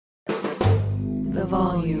the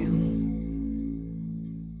volume.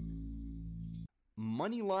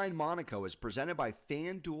 Moneyline Monaco is presented by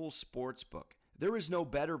FanDuel Sportsbook. There is no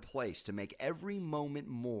better place to make every moment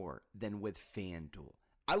more than with FanDuel.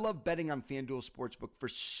 I love betting on FanDuel Sportsbook for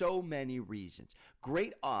so many reasons.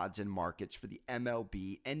 Great odds and markets for the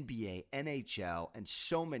MLB, NBA, NHL, and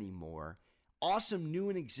so many more. Awesome new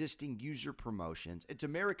and existing user promotions. It's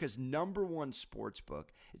America's #1 sportsbook.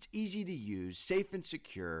 It's easy to use, safe and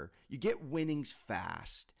secure. You get winnings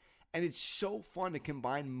fast. And it's so fun to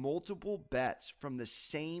combine multiple bets from the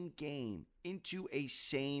same game into a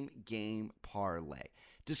same game parlay.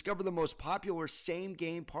 Discover the most popular same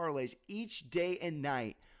game parlays each day and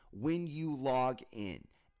night when you log in.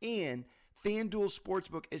 And FanDuel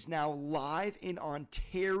Sportsbook is now live in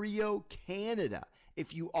Ontario, Canada.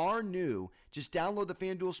 If you are new, just download the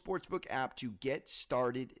FanDuel Sportsbook app to get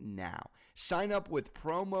started now. Sign up with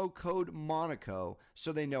promo code Monaco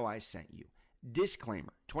so they know I sent you.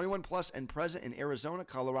 Disclaimer, 21 plus and present in Arizona,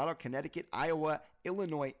 Colorado, Connecticut, Iowa,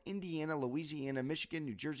 Illinois, Indiana, Louisiana, Michigan,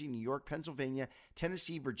 New Jersey, New York, Pennsylvania,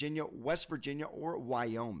 Tennessee, Virginia, West Virginia, or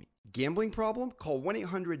Wyoming. Gambling problem? Call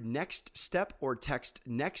 1-800-NEXT-STEP or text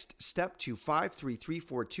NEXT-STEP to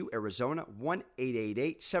 53342 Arizona,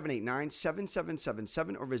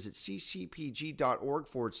 1-888-789-7777 or visit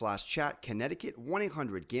ccpg.org/chat Connecticut,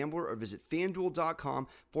 1-800-GAMBLER or visit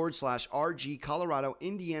fanduel.com/RG Colorado,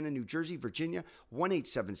 Indiana, New Jersey, Virginia,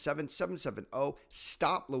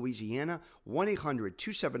 1-877-770-STOP Louisiana,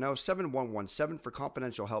 1-800-270-7117 for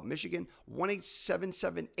confidential help Michigan,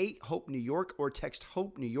 1-877-8-HOPE New York or text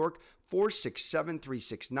HOPE New York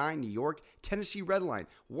 467-369 New York, Tennessee Redline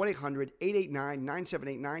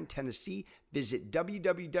 1-800-889-9789 Tennessee. Visit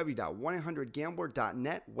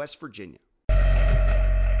www.1800gambler.net West Virginia.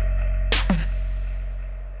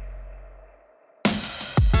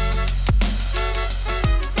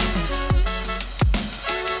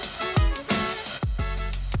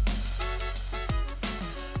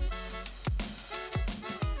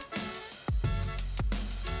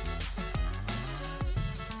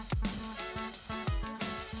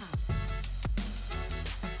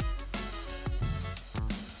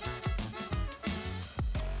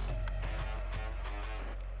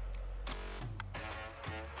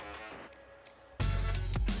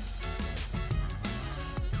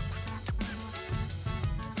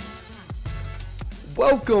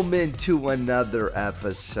 Welcome into another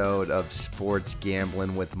episode of Sports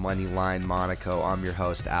Gambling with Moneyline Monaco. I'm your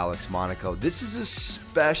host, Alex Monaco. This is a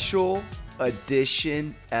special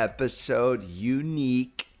edition episode,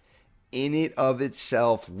 unique in it of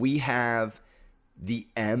itself. We have the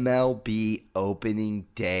MLB opening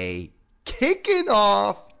day kicking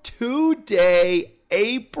off today,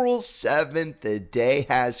 April 7th. The day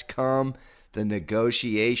has come. The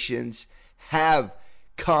negotiations have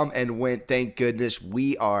come and went. Thank goodness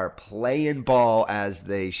we are playing ball, as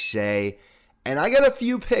they say. And I got a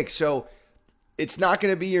few picks, so it's not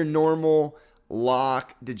going to be your normal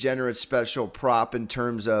lock degenerate special prop in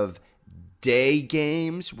terms of day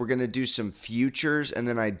games. We're going to do some futures, and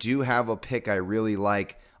then I do have a pick I really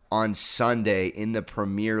like on Sunday in the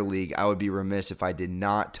Premier League. I would be remiss if I did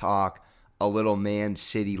not talk a little Man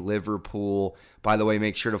City Liverpool. By the way,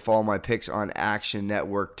 make sure to follow my picks on Action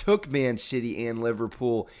Network. Took Man City and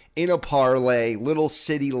Liverpool in a parlay, Little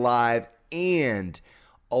City Live, and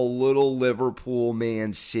a little Liverpool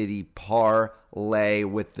Man City parlay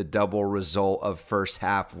with the double result of first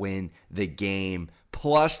half win the game,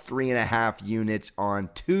 plus 3.5 units on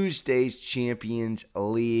Tuesday's Champions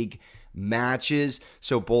League matches.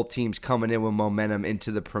 So both teams coming in with momentum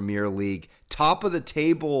into the Premier League. Top of the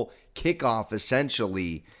table kickoff,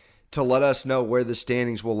 essentially, to let us know where the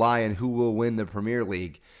standings will lie and who will win the Premier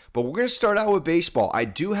League. But we're going to start out with baseball. I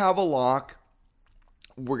do have a lock.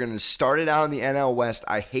 We're going to start it out in the NL West.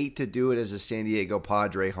 I hate to do it as a San Diego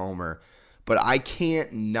Padre homer, but I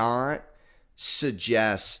can't not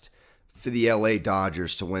suggest for the LA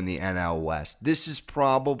Dodgers to win the NL West. This is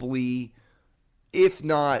probably, if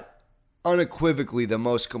not unequivocally, the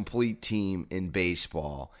most complete team in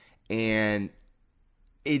baseball. And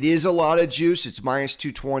it is a lot of juice. It's minus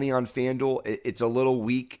 220 on FanDuel. It's a little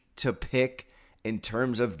weak to pick in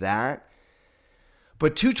terms of that.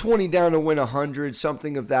 But 220 down to win 100,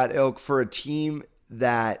 something of that ilk for a team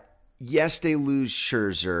that, yes, they lose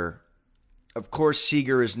Scherzer. Of course,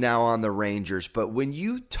 Seager is now on the Rangers. But when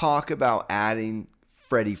you talk about adding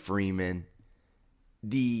Freddie Freeman,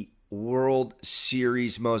 the World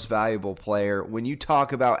Series most valuable player, when you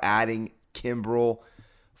talk about adding Kimbrel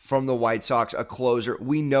from the White Sox, a closer,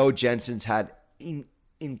 we know Jensen's had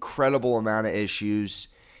incredible amount of issues.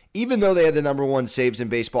 Even though they had the #1 saves in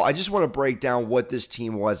baseball, I just want to break down what this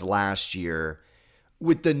team was last year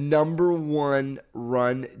with the number one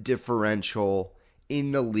run differential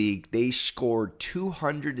in the league. They scored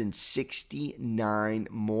 269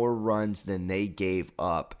 more runs than they gave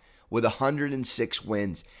up with 106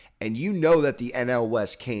 wins. And you know that the NL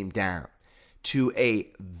West came down to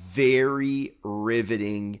a very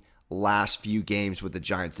riveting last few games with the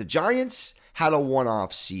Giants. The Giants had a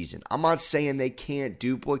one-off season. I'm not saying they can't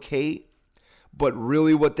duplicate, but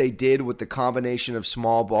really what they did with the combination of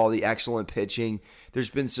small ball, the excellent pitching, there's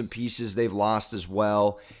been some pieces they've lost as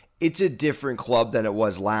well. It's a different club than it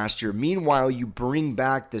was last year. Meanwhile, you bring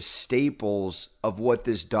back the staples of what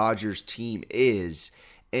this Dodgers team is,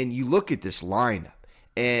 and you look at this lineup.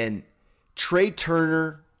 And Trey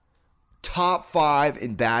Turner, top 5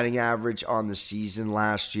 in batting average on the season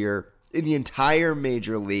last year in the entire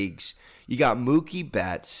major leagues. You got Mookie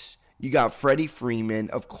Betts. You got Freddie Freeman.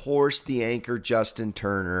 Of course, the anchor Justin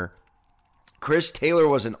Turner. Chris Taylor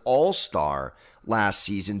was an all-star last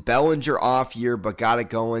season. Bellinger off year, but got it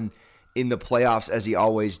going in the playoffs as he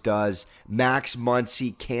always does. Max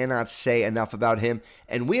Muncy, cannot say enough about him.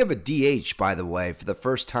 And we have a DH, by the way, for the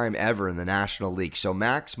first time ever in the National League. So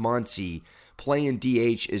Max Muncy playing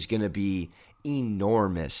DH is going to be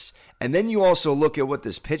enormous. And then you also look at what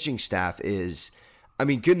this pitching staff is. I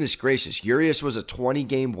mean, goodness gracious, Urias was a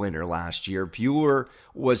 20-game winner last year. Buehler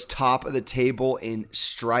was top of the table in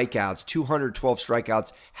strikeouts, 212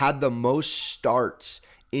 strikeouts, had the most starts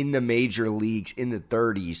in the major leagues in the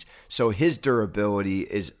 30s. So his durability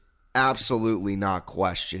is absolutely not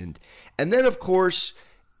questioned. And then, of course,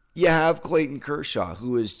 you have Clayton Kershaw,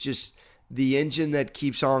 who is just the engine that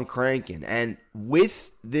keeps on cranking. And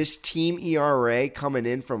with this team ERA coming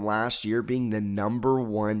in from last year being the number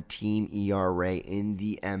one team ERA in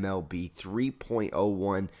the MLB,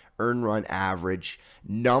 3.01 earned run average,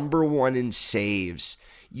 number one in saves,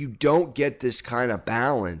 you don't get this kind of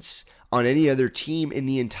balance on any other team in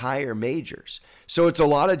the entire majors. So it's a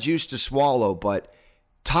lot of juice to swallow, but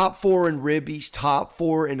top 4 in ribbies, top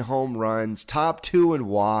 4 in home runs, top 2 in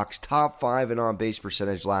walks, top 5 in on-base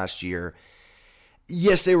percentage last year.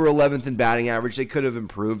 Yes, they were 11th in batting average. They could have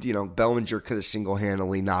improved. You know, Bellinger could have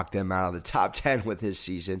single-handedly knocked them out of the top 10 with his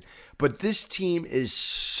season. But this team is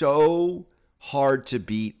so hard to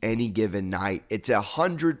beat any given night. It's a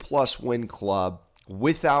 100-plus win club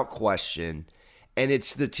without question, and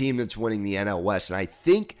it's the team that's winning the NL West. And I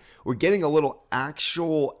think we're getting a little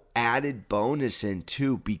actual added bonus in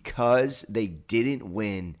too because they didn't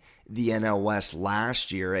win the NL West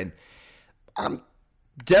last year. And I'm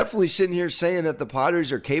definitely sitting here saying that the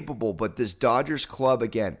Padres are capable, but this Dodgers club,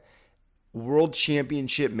 again, world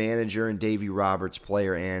championship manager and Davey Roberts,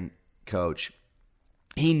 player and coach,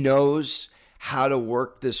 he knows how to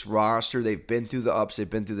work this roster. They've been through the ups, they've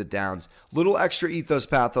been through the downs. Little extra ethos,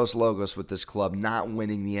 pathos, logos with this club not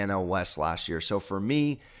winning the NL West last year. So for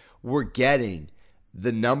me, we're getting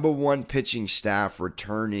the number one pitching staff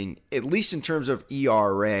returning, at least in terms of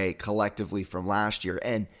ERA collectively from last year.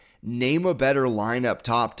 And name a better lineup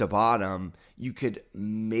top to bottom. You could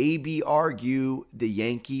maybe argue the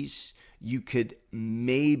Yankees. You could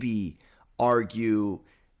maybe argue,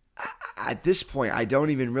 at this point, I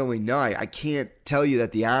don't even really know. I can't tell you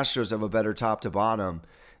that the Astros have a better top to bottom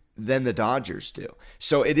than the Dodgers do.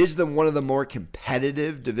 So it is one of the more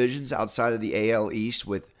competitive divisions outside of the AL East,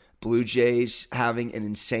 with Blue Jays having an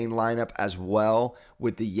insane lineup as well,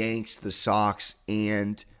 with the Yanks, the Sox,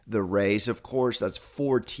 and the Rays. Of course, that's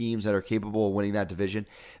 4 teams that are capable of winning that division.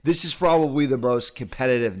 This is probably the most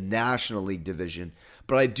competitive National League division,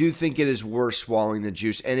 but I do think it is worth swallowing the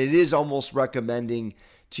juice, and it is almost recommending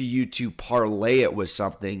to you to parlay it with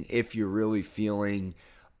something if you're really feeling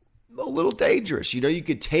a little dangerous. You know, you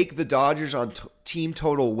could take the Dodgers on team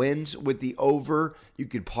total wins with the over. You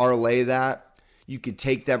could parlay that. You could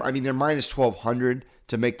take them. I mean, they're minus 1,200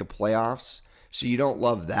 to make the playoffs, so you don't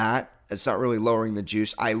love that. It's not really lowering the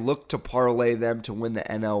juice. I look to parlay them to win the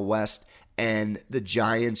NL West and the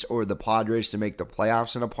Giants or the Padres to make the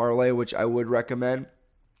playoffs in a parlay, which I would recommend,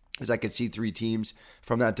 because I could see 3 teams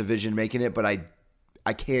from that division making it, but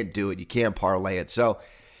I can't do it. You can't parlay it. So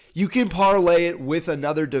you can parlay it with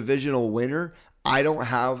another divisional winner. I don't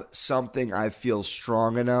have something I feel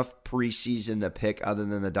strong enough preseason to pick other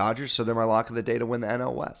than the Dodgers, so they're my lock of the day to win the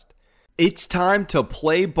NL West. It's time to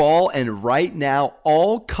play ball, and right now,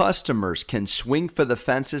 all customers can swing for the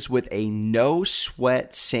fences with a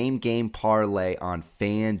no-sweat same-game parlay on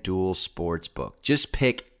FanDuel Sportsbook. Just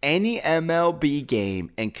pick any MLB game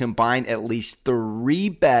and combine at least 3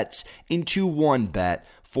 bets into one bet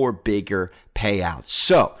for bigger payouts.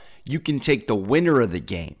 So, you can take the winner of the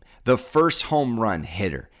game, the first home run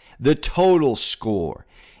hitter, the total score,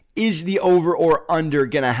 Is the over or under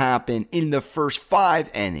going to happen in the first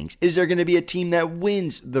 5 innings? Is there going to be a team that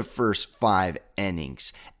wins the first 5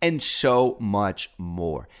 innings? And so much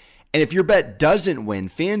more. And if your bet doesn't win,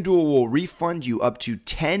 FanDuel will refund you up to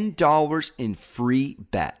 $10 in free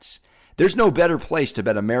bets. There's no better place to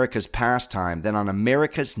bet America's pastime than on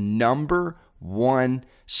America's #1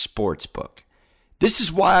 sportsbook. This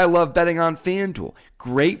is why I love betting on FanDuel.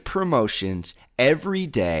 Great promotions every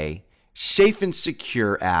day. Safe and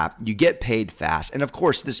secure app. You get paid fast. And of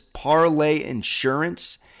course, this parlay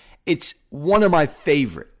insurance, it's one of my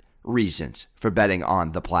favorite reasons for betting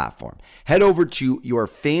on the platform. Head over to your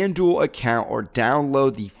FanDuel account or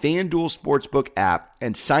download the FanDuel Sportsbook app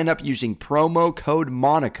and sign up using promo code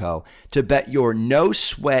Monaco to bet your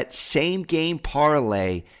no-sweat same-game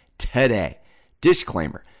parlay today.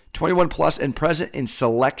 Disclaimer. 21 plus and present in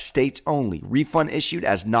select states only. Refund issued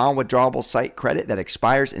as non-withdrawable site credit that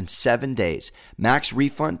expires in 7 days. Max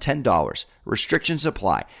refund $10. Restrictions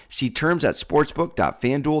apply. See terms at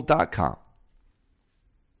sportsbook.fanduel.com.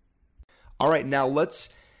 All right, now let's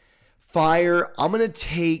fire. I'm going to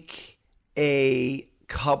take a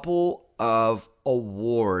couple of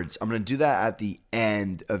awards. I'm going to do that at the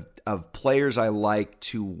end of players I like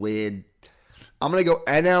to win. I'm going to go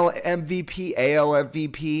NL MVP, AL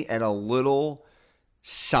MVP, and a little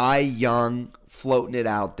Cy Young floating it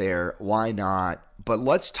out there. Why not? But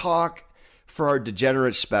let's talk for our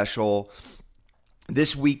degenerate special.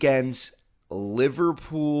 This weekend's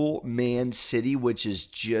Liverpool Man City, which is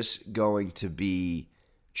just going to be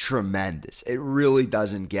tremendous. It really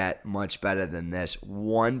doesn't get much better than this.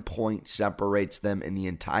 1 point separates them in the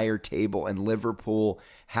entire table, and Liverpool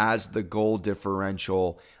has the goal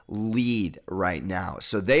differential lead right now.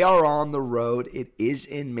 So they are on the road. It is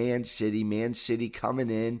in Man City. Man City coming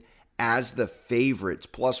in as the favorites,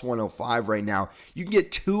 plus 105 right now. You can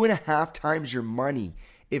get 2.5 times your money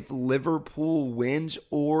if Liverpool wins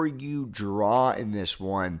or you draw in this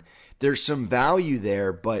one. There's some value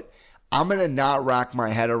there, but I'm going to not rack my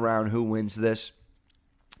head around who wins this.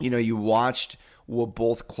 You know, you watched what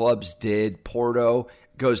both clubs did. Porto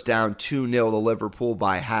goes down 2-0 to Liverpool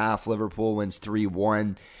by half. Liverpool wins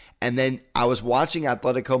 3-1. And then I was watching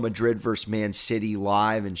Atletico Madrid versus Man City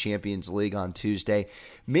live in Champions League on Tuesday.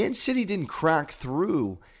 Man City didn't crack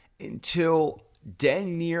through until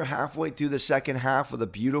dang near halfway through the second half with a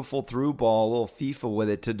beautiful through ball, a little FIFA with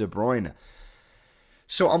it to De Bruyne.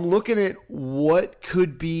 So I'm looking at what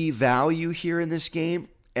could be value here in this game,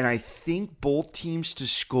 and I think both teams to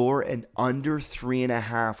score an under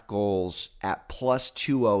 3.5 goals at plus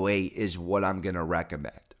 208 is what I'm going to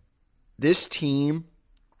recommend. This team,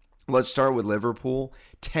 let's start with Liverpool,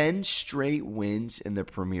 10 straight wins in the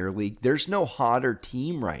Premier League. There's no hotter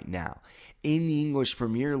team right now in the English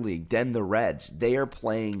Premier League than the Reds. They are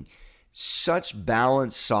playing such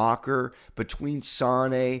balanced soccer between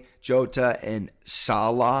Sane, Jota, and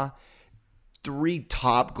Salah. 3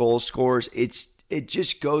 top goal scorers. It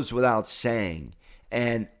just goes without saying.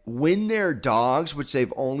 And when they're dogs, which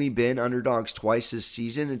they've only been underdogs twice this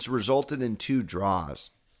season, it's resulted in 2 draws.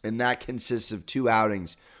 And that consists of 2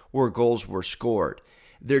 outings where goals were scored.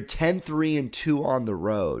 They're 10-3-2 on the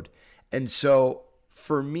road. And so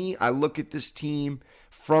for me, I look at this team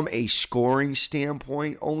from a scoring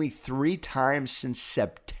standpoint. Only 3 times since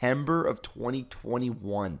September of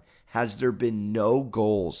 2021 has there been no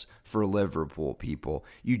goals for Liverpool, people.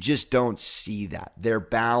 You just don't see that. They're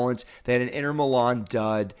balanced. They had an Inter Milan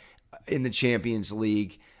dud in the Champions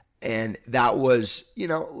League, and that was, you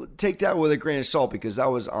know, take that with a grain of salt because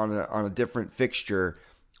that was on a different fixture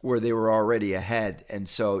where they were already ahead. And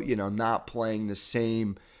so, you know, not playing the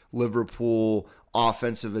same Liverpool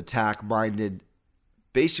offensive attack-minded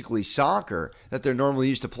basically soccer that they're normally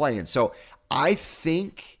used to playing. So I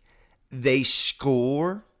think they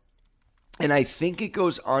score, and I think it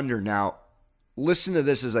goes under. Now, listen to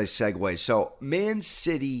this as I segue. So Man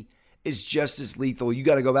City is just as lethal. You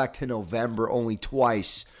got to go back to November only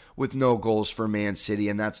twice with no goals for Man City,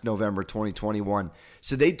 and that's November 2021.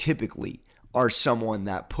 So they typically are someone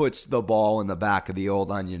that puts the ball in the back of the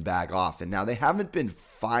old onion bag often. Now, they haven't been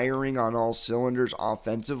firing on all cylinders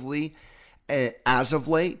offensively as of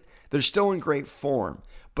late. They're still in great form.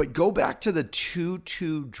 But go back to the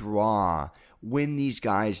 2-2 draw when these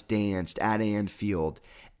guys danced at Anfield,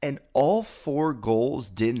 and all 4 goals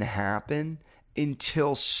didn't happen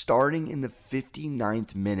until starting in the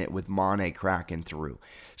 59th minute with Mane cracking through.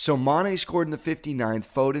 So Mane scored in the 59th,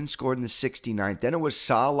 Foden scored in the 69th. Then it was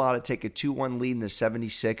Salah to take a 2-1 lead in the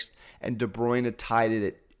 76th, and De Bruyne tied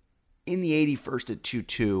it in the 81st at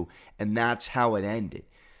 2-2, and that's how it ended.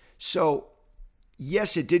 So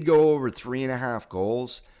yes, it did go over 3.5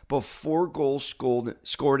 goals, but 4 goals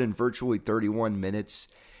scored in virtually 31 minutes.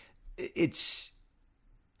 It's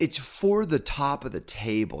for the top of the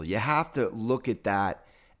table. You have to look at that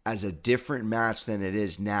as a different match than it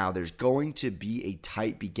is now. There's going to be a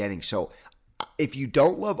tight beginning. So if you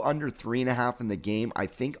don't love under 3.5 in the game, I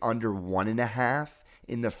think under 1.5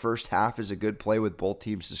 in the first half is a good play with both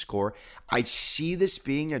teams to score. I see this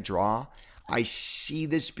being a draw. I see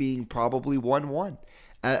this being probably 1-1,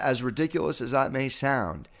 as ridiculous as that may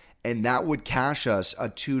sound. And that would cash us a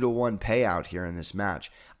 2-1 payout here in this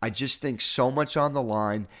match. I just think so much on the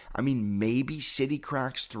line. I mean, maybe City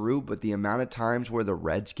cracks through, but the amount of times where the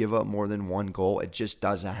Reds give up more than 1 goal, it just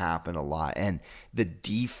doesn't happen a lot. And the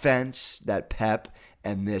defense that Pep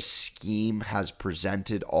and this scheme has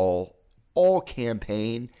presented all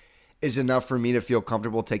campaign is enough for me to feel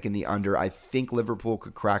comfortable taking the under. I think Liverpool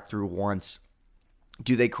could crack through once.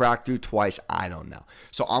 Do they crack through twice? I don't know.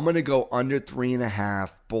 So I'm going to go under 3.5,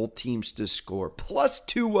 both teams to score, plus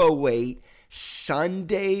 208.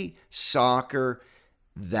 Sunday soccer.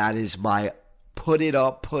 That is my put it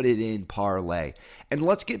up, put it in parlay. And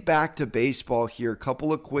let's get back to baseball here. A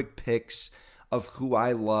couple of quick picks of who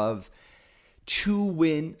I love to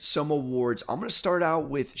win some awards. I'm going to start out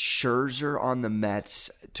with Scherzer on the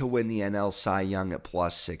Mets to win the NL Cy Young at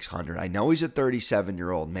plus 600. I know he's a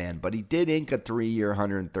 37-year-old man, but he did ink a 3-year,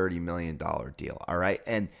 $130 million deal, all right?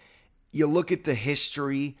 And you look at the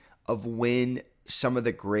history of when some of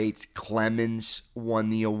the greats, Clemens won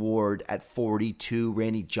the award at 42.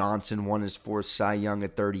 Randy Johnson won his 4th Cy Young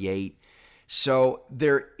at 38. So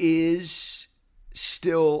there is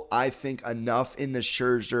still, I think, enough in the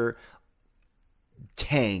Scherzer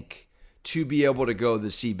tank to be able to go the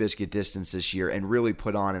Seabiscuit distance this year and really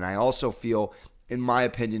put on. And I also feel, in my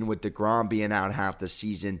opinion, with DeGrom being out half the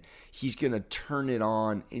season, he's going to turn it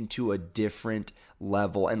on into a different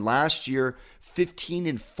level. And last year,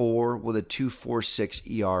 15-4 with a 2.46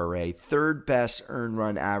 ERA, 3rd best earned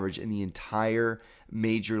run average in the entire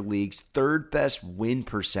major leagues, 3rd best win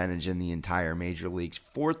percentage in the entire major leagues,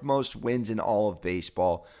 4th most wins in all of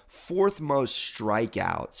baseball, 4th most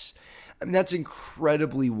strikeouts. I mean, that's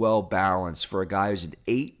incredibly well balanced for a guy who's an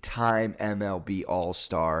 8-time MLB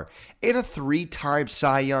All-Star and a 3-time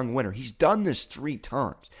Cy Young winner. He's done this 3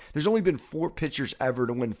 times. There's only been 4 pitchers ever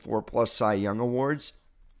to win 4+ Cy Young awards.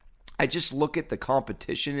 I just look at the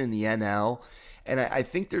competition in the NL, and I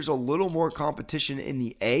think there's a little more competition in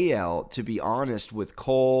the AL, to be honest, with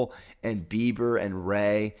Cole and Bieber and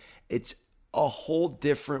Ray. It's a whole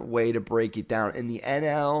different way to break it down. In the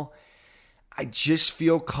NL, I just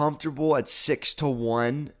feel comfortable at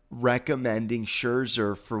 6-1 recommending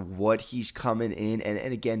Scherzer for what he's coming in.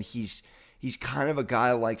 And again, he's kind of a guy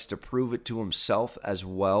who likes to prove it to himself as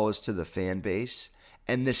well as to the fan base.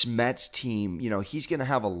 And this Mets team, you know, he's going to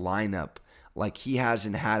have a lineup like he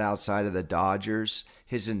hasn't had outside of the Dodgers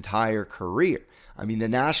his entire career. I mean, the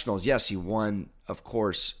Nationals, yes, he won, of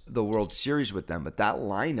course, the World Series with them, but that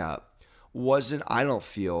lineup wasn't, I don't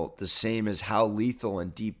feel, the same as how lethal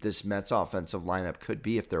and deep this Mets offensive lineup could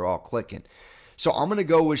be if they're all clicking. So I'm going to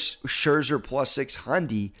go with Scherzer plus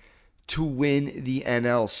 600 to win the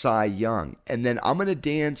NL Cy Young. And then I'm going to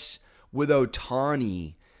dance with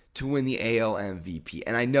Ohtani to win the AL MVP.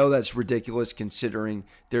 And I know that's ridiculous considering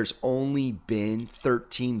there's only been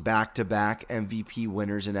 13 back-to-back MVP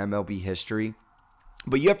winners in MLB history.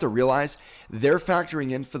 But you have to realize they're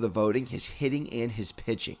factoring in for the voting his hitting and his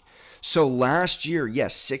pitching. So last year,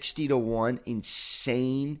 yes, 60-1,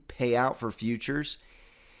 insane payout for futures.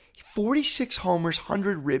 46 homers,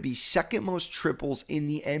 100 ribbies, second most triples in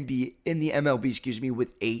the MLB,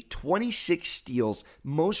 with 8, 26 steals,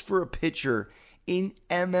 most for a pitcher in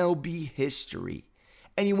MLB history.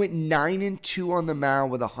 And he went 9-2 on the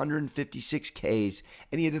mound with 156 Ks,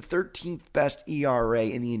 and he had the 13th best ERA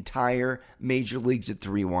in the entire major leagues at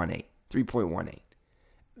 3.18.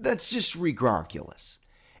 That's just regronkulous.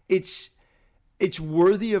 It's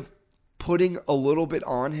worthy of putting a little bit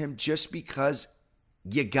on him just because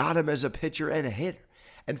you got him as a pitcher and a hitter.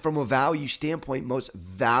 And from a value standpoint, most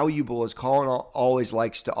valuable, as Colin always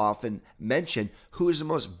likes to often mention, who is the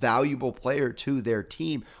most valuable player to their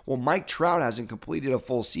team? Well, Mike Trout hasn't completed a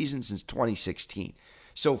full season since 2016.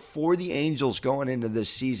 So for the Angels going into this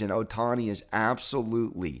season, Ohtani is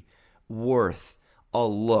absolutely worth a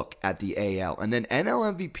look at the AL. And then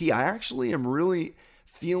NL MVP, I actually am really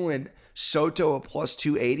feeling Soto a plus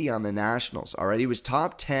 280 on the Nationals. All right, he was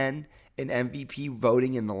top 10 in MVP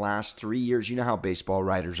voting in the last 3 years. You know how baseball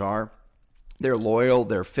writers are. They're loyal,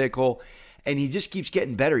 they're fickle, and he just keeps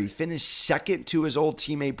getting better. He finished second to his old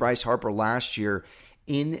teammate Bryce Harper last year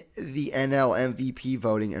in the NL MVP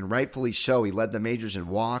voting, and rightfully so. He led the majors in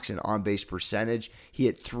walks and on-base percentage. He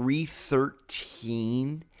hit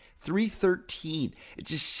 313. 313.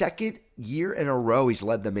 It's his second year in a row he's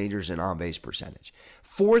led the majors in on-base percentage.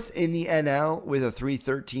 Fourth in the NL with a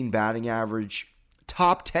 313 batting average.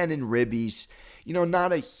 Top 10 in ribbies.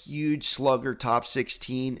 Not a huge slugger, top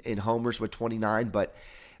 16 in homers with 29, but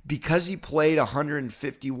because he played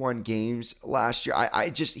 151 games last year,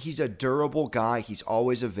 he's a durable guy. He's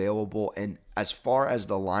always available. And as far as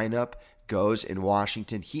the lineup goes in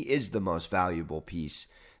Washington, he is the most valuable piece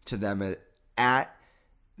to them at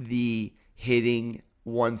the hitting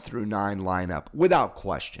 1 through 9 lineup, without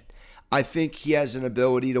question. I think he has an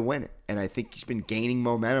ability to win it, and I think he's been gaining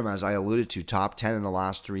momentum, as I alluded to, top 10 in the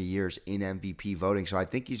last 3 years in MVP voting, so I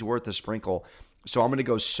think he's worth a sprinkle. So I'm going to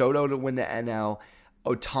go Soto to win the NL,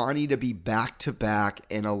 Ohtani to be back-to-back,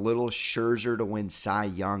 and a little Scherzer to win Cy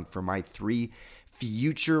Young for my 3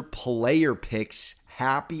 future player picks.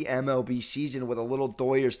 Happy MLB season with a little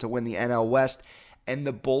Doyers to win the NL West, and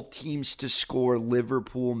the both teams to score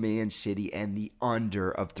Liverpool, Man City, and the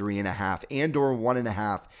under of 3.5 and/or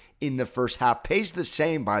 1.5 in the first half. Pays the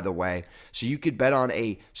same, by the way. So you could bet on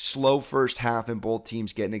a slow first half and both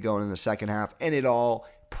teams getting it going in the second half, and it all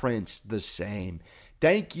prints the same.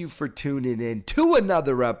 Thank you for tuning in to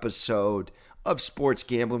another episode of Sports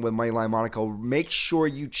Gambling with Moneyline Monaco. Make sure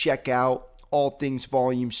you check out All Things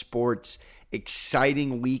Volume Sports.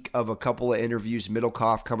 Exciting week of a couple of interviews.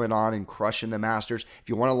 Middlecoff coming on and crushing the Masters. If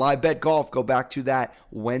you want to live bet golf, go back to that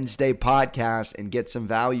Wednesday podcast and get some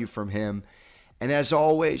value from him. And as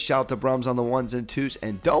always, shout out to Brums on the ones and twos.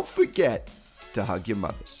 And don't forget to hug your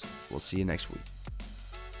mothers. We'll see you next week.